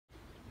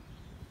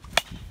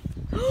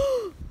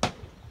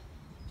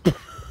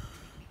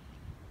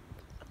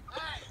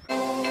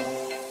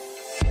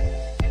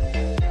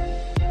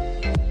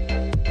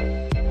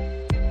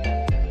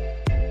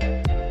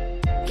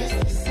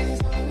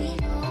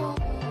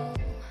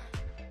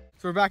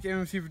So we're back at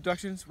MMC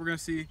Productions. We're gonna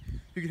see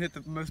who can hit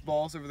the most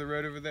balls over the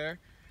road over there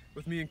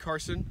with me and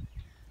Carson.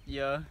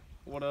 Yeah,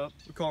 what up?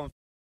 We call him.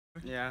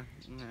 Yeah.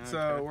 So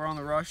okay. we're on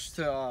the rush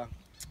to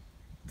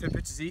 10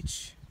 pitches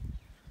each.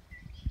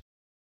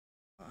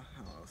 I don't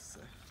know what else to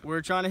say.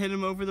 We're trying to hit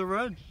him over the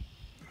road.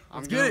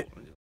 Let's get it.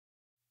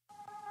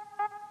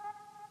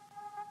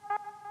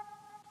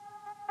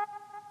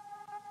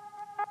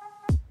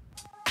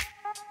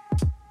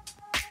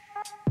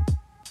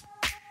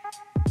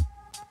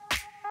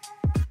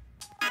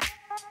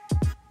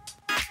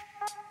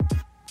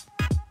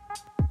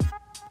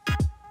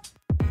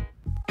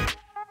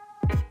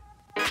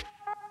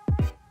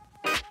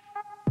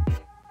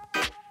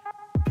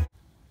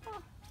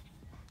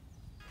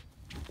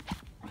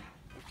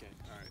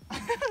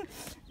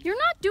 You're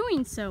not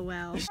doing so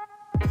well.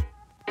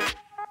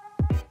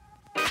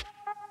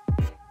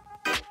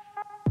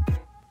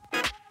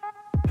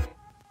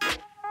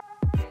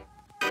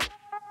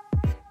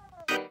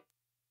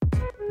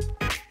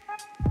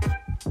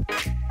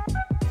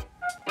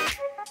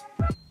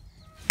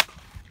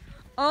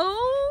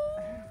 Oh!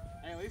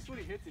 Hey, at least when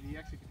he hits it, he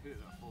actually can hit it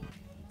that full.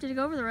 Did it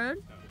go over the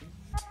road?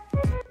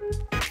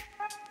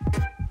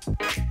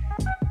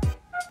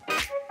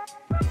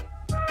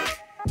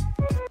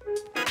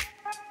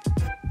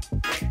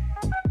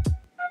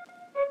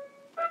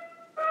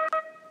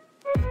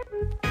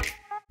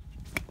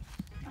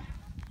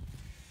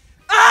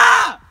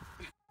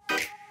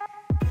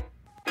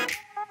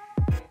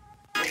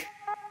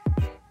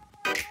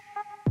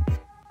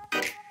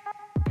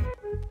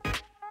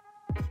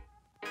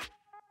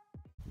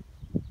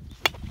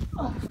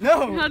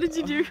 No! How did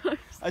you do, guys?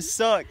 I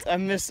sucked. I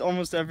missed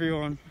almost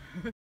everyone.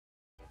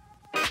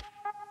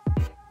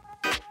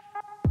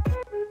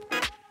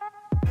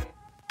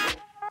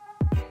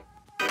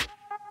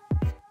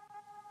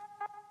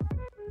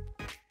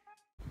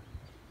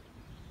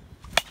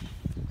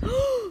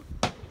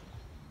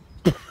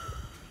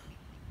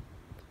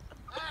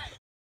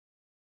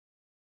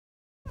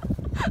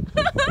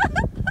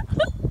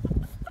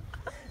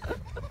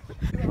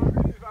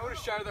 If I would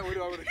have shouted that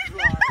window, I would have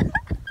cried.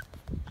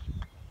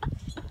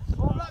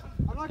 Well,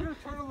 I'm not going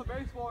to turn on the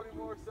baseball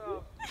anymore,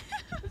 so.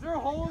 Is there a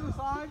hole in the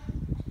side?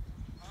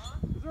 Huh?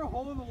 Is there a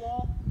hole in the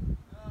wall?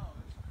 No.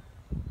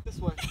 This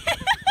way.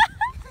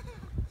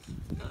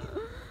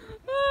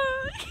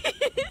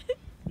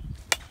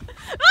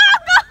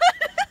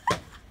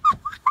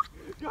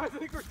 Guys, I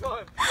think we're done.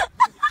 Alright,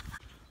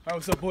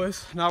 what's up,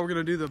 boys? Now we're going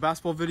to do the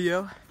basketball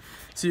video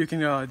so you can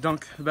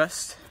dunk the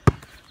best.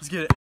 Let's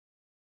get it.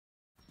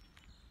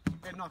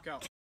 And knock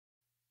out.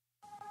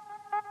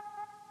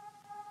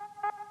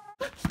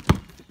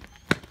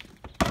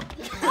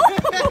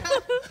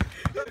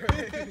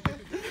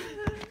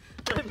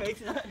 Did I make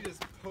that? You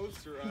just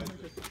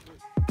posterized it.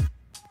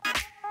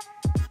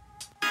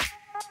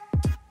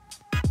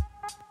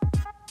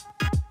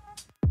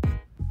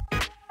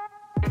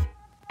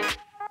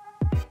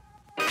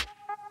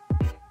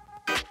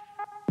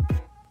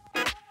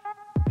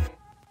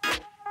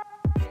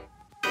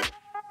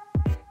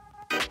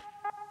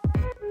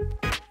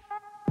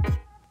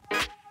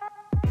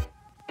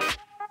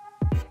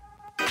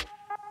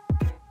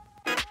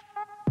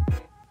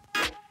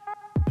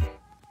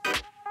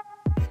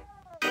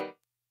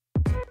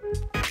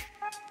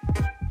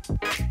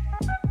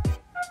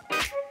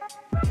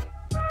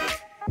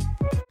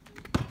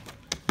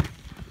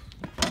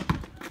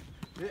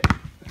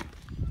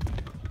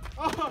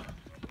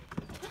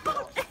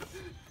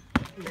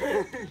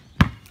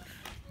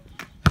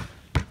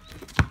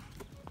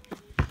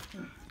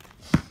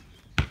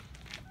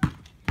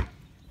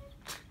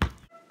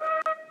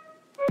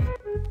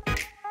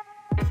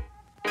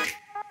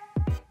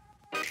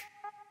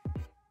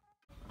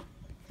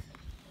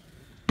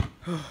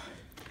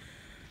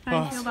 How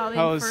do you feel about being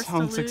That was first to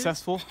lose?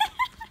 unsuccessful.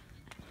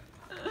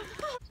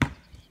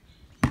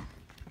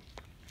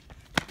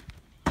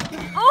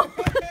 Oh!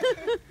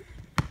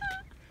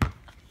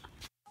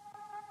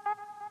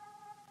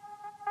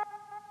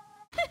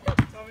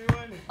 Tell me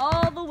when.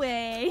 All the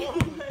way.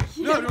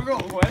 No, don't go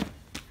away.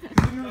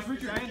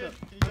 Reach your hand up.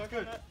 Can you duck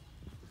on that?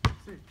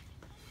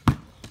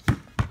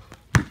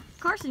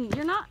 Carson,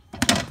 you're not.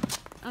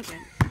 Okay.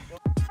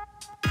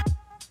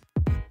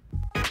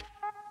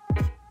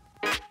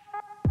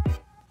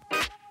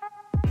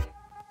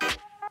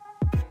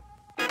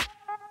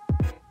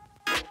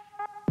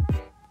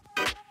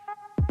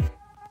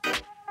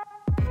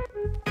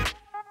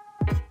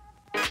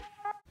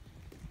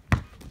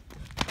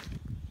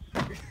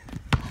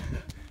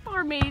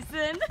 Poor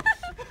Mason.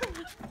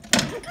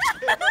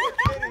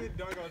 Can't even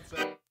dunk on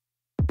set.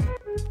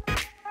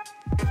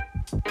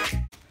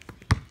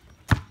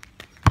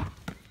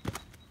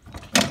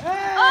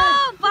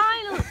 Oh,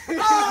 finally!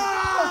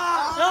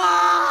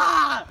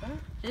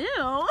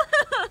 Ew.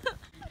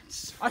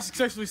 I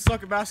successfully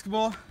suck at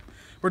basketball,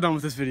 we're done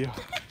with this video.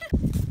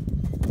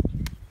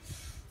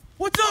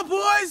 What's up,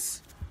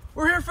 boys?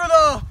 We're here for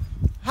the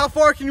how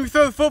far can you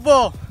throw the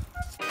football?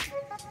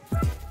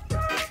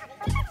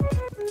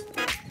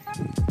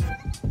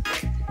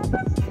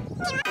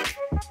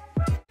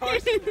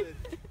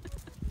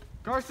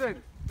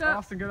 Carson.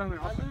 Austin, get on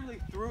there. I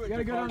literally threw it. You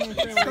gotta to go down Carson.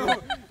 there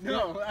and say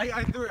No,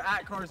 I threw it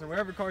at Carson.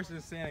 Wherever Carson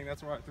is standing,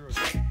 that's where I threw it.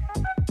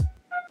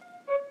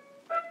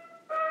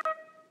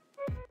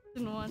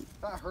 One.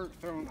 That hurt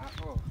throwing that.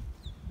 Oh.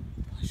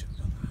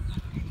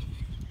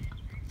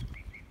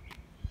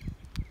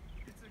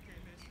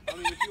 I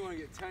mean, if you want to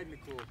get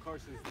technical,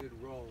 Carson's did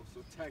roll,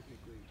 so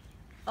technically.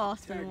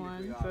 Austin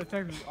one. So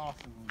technically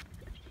Austin won.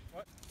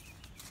 What?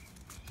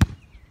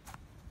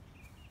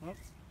 What?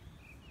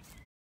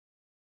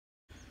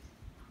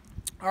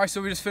 Alright,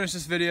 so we just finished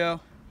this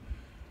video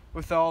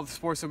with all the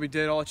sports that we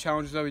did, all the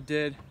challenges that we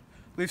did.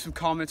 Leave some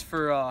comments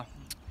for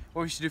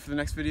what we should do for the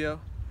next video.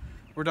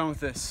 We're done with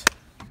this.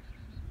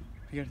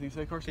 You got anything to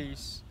say, Carson?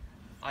 Peace.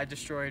 I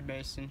destroyed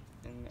Mason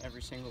in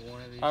every single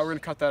one of these. Alright, we're gonna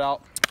cut that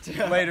out.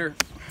 Later.